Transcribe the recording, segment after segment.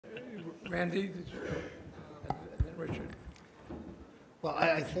Randy, did you, and then Richard. Well,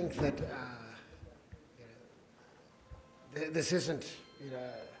 I think that this isn't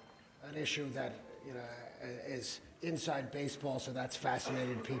an issue that is inside baseball, so that's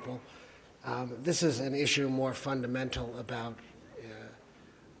fascinating people. This is an issue more fundamental about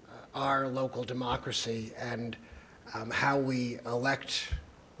our local democracy and how we elect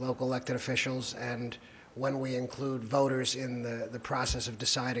local elected officials and when we include voters in the process of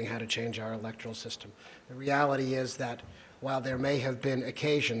deciding how to change our electoral system. The reality is that while there may have been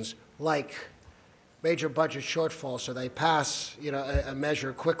occasions like major budget shortfall, so they pass a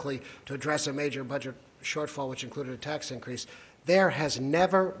measure quickly to address a major budget shortfall which included a tax increase, there has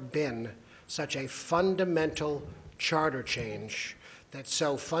never been such a fundamental charter change that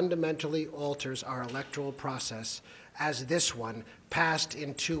so fundamentally alters our electoral process as this one passed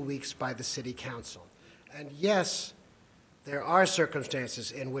in 2 weeks by the City Council. And yes, there are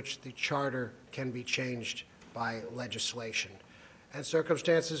circumstances in which the charter can be changed by legislation, and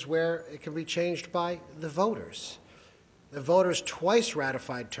circumstances where it can be changed by the voters. The voters twice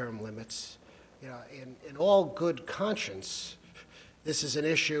ratified term limits. In all good conscience, this is an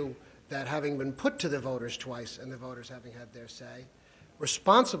issue that, having been put to the voters twice and the voters having had their say,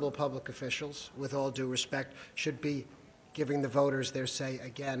 responsible public officials, with all due respect, should be giving the voters their say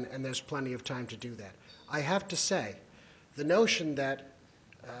again, and there's plenty of time to do that. I have to say, the notion that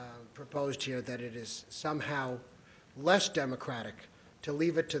proposed here that it is somehow less democratic to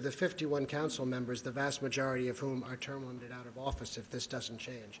leave it to the 51 council members, the vast majority of whom are term limited out of office if this doesn't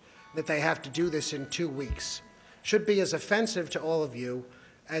change, that they have to do this in 2 weeks, should be as offensive to all of you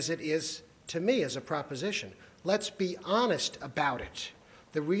as it is to me as a proposition. Let's be honest about it.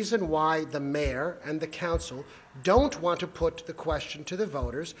 The reason why the mayor and the council don't want to put the question to the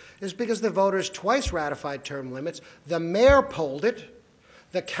voters is because the voters twice ratified term limits. The mayor polled it,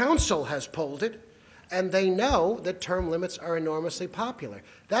 the council has polled it, and they know that term limits are enormously popular.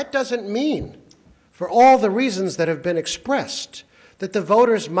 That doesn't mean, for all the reasons that have been expressed, that the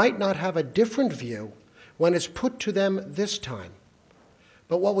voters might not have a different view when it's put to them this time.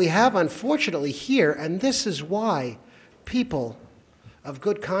 But what we have, unfortunately, here, and this is why people of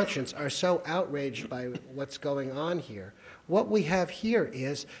good conscience are so outraged by what's going on here, what we have here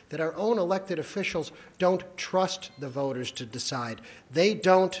is that our own elected officials don't trust the voters to decide. They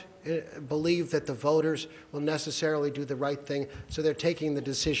don't believe that the voters will necessarily do the right thing, so they're taking the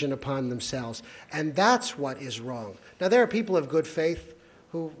decision upon themselves. And that's what is wrong. Now, there are people of good faith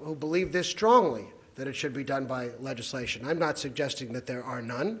who believe this strongly, that it should be done by legislation. I'm not suggesting that there are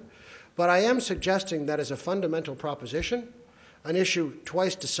none, but I am suggesting that as a fundamental proposition, an issue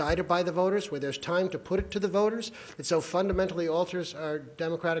twice decided by the voters, where there's time to put it to the voters, it so fundamentally alters our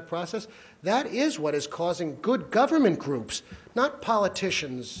democratic process, that is what is causing good government groups, not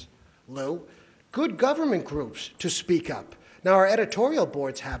politicians, Lou, good government groups to speak up. Now, our editorial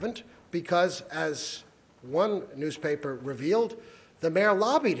boards haven't, because as one newspaper revealed, the mayor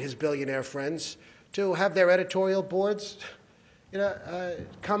lobbied his billionaire friends to have their editorial boards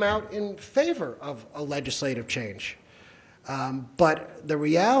come out in favor of a legislative change. But the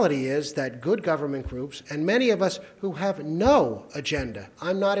reality is that good government groups, and many of us who have no agenda,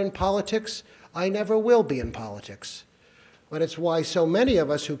 I'm not in politics, I never will be in politics, but it's why so many of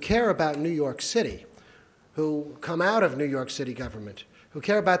us who care about New York City, who come out of New York City government, who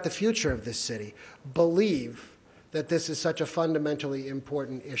care about the future of this city, believe that this is such a fundamentally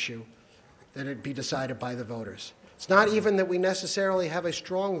important issue that it be decided by the voters. It's not even that we necessarily have a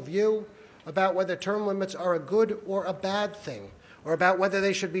strong view about whether term limits are a good or a bad thing, or about whether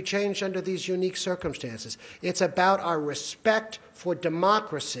they should be changed under these unique circumstances. It's about our respect for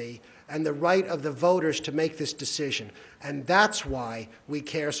democracy and the right of the voters to make this decision. And that's why we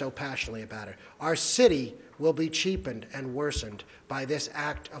care so passionately about it. Our city will be cheapened and worsened by this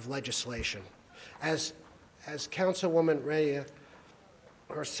act of legislation. As Councilwoman Rhea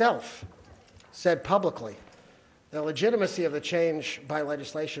herself said publicly, the legitimacy of the change by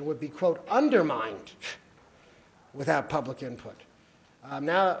legislation would be, quote, undermined without public input.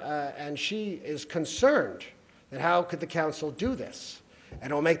 And she is concerned that how could the council do this?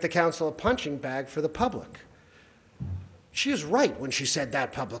 And it'll make the council a punching bag for the public. She is right when she said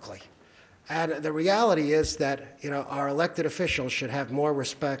that publicly. And the reality is that our elected officials should have more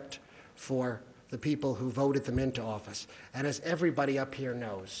respect for the people who voted them into office. And as everybody up here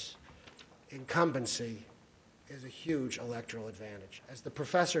knows, incumbency is a huge electoral advantage, as the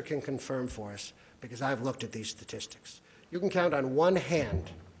professor can confirm for us, because I've looked at these statistics. You can count on one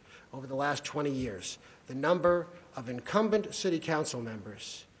hand over the last 20 years the number of incumbent city council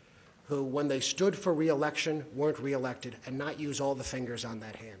members who, when they stood for re-election, weren't re-elected, and not use all the fingers on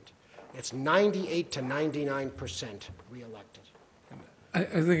that hand. It's 98 to 99% reelected. I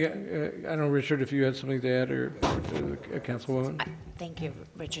think, I don't know, Richard, if you had something to add, or Councilwoman? Thank you,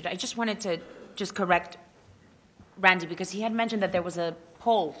 Richard. I just wanted to just correct Randy, because he had mentioned that there was a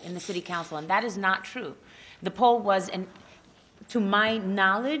poll in the city council, and that is not true. The poll was, and to my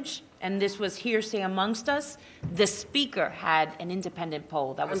knowledge, and this was hearsay amongst us, the speaker had an independent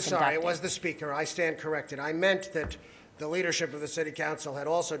poll that was conducted. I'm sorry, it was the speaker. I stand corrected. I meant that the leadership of the city council had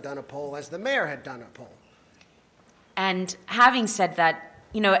also done a poll, as the mayor had done a poll. And having said that,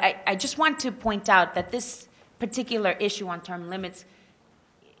 you know, I just want to point out that this particular issue on term limits,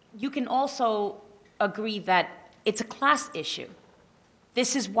 you can also agree that it's a class issue.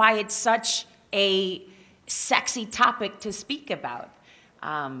 This is why it's such a sexy topic to speak about.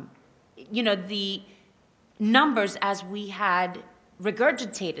 You know, the numbers as we had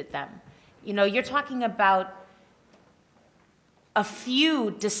regurgitated them, you know, you're talking about a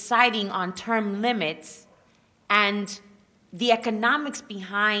few deciding on term limits, and the economics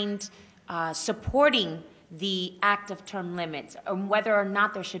behind supporting the act of term limits, and whether or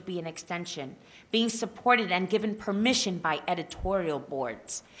not there should be an extension, being supported and given permission by editorial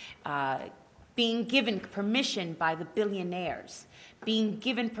boards, being given permission by the billionaires, being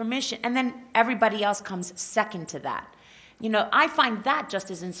given permission, and then everybody else comes second to that. You know, I find that just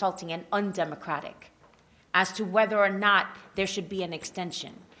as insulting and undemocratic as to whether or not there should be an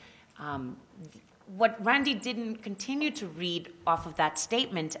extension. What Randy didn't continue to read off of that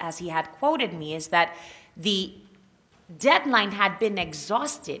statement, as he had quoted me, is that the deadline had been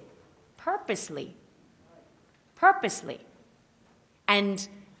exhausted purposely. And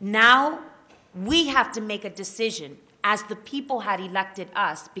now we have to make a decision as the people had elected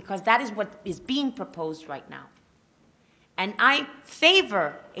us, because that is what is being proposed right now. And I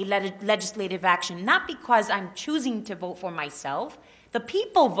favor a legislative action, not because I'm choosing to vote for myself. The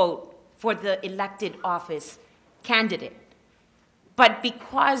people vote for the elected office candidate, but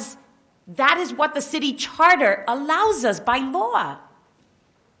because that is what the city charter allows us by law.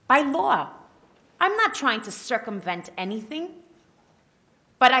 By law. I'm not trying to circumvent anything,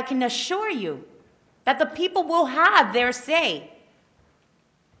 but I can assure you that the people will have their say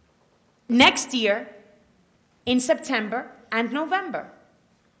next year in September and November.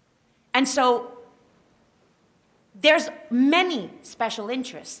 And so there's many special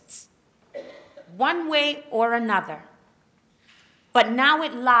interests, one way or another. But now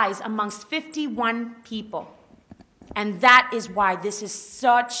it lies amongst 51 people. And that is why this is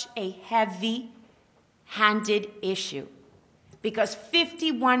such a heavy-handed issue. Because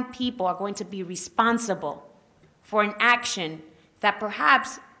 51 people are going to be responsible for an action that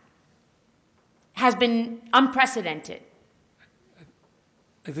perhaps has been unprecedented.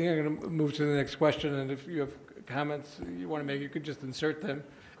 I think I'm going to move to the next question, and if you have comments you want to make, you could just insert them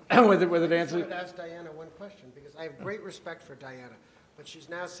with an answer. I would ask Diana one question, because I have great respect for Diana, but she's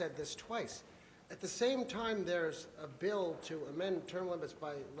now said this twice. At the same time there's a bill to amend term limits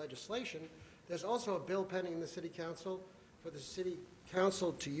by legislation, there's also a bill pending in the City Council for the City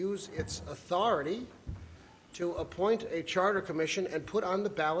Council to use its authority to appoint a charter commission and put on the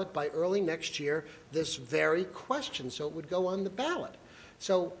ballot by early next year this very question, so it would go on the ballot.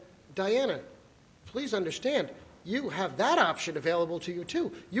 So, Diana, please understand, you have that option available to you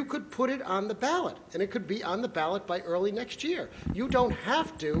too. You could put it on the ballot, and it could be on the ballot by early next year. You don't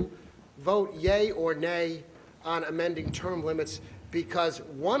have to vote yay or nay on amending term limits because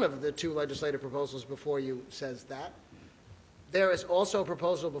one of the two legislative proposals before you says that. There is also a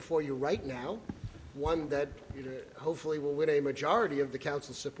proposal before you right now, one that hopefully will win a majority of the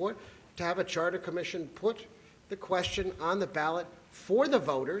council's support, to have a charter commission put the question on the ballot for the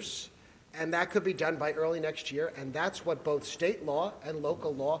voters, and that could be done by early next year, and that's what both state law and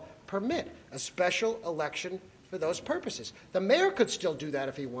local law permit, a special election for those purposes. The mayor could still do that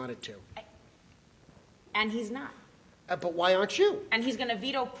if he wanted to. And he's not. But why aren't you? And he's going to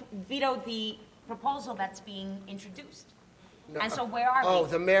veto the proposal that's being introduced. No. And so where are we? Oh,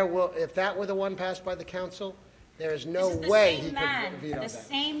 the mayor will, if that were the one passed by the council, there is no This is the way same he man, could veto the that.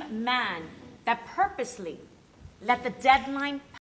 same man that purposely let the deadline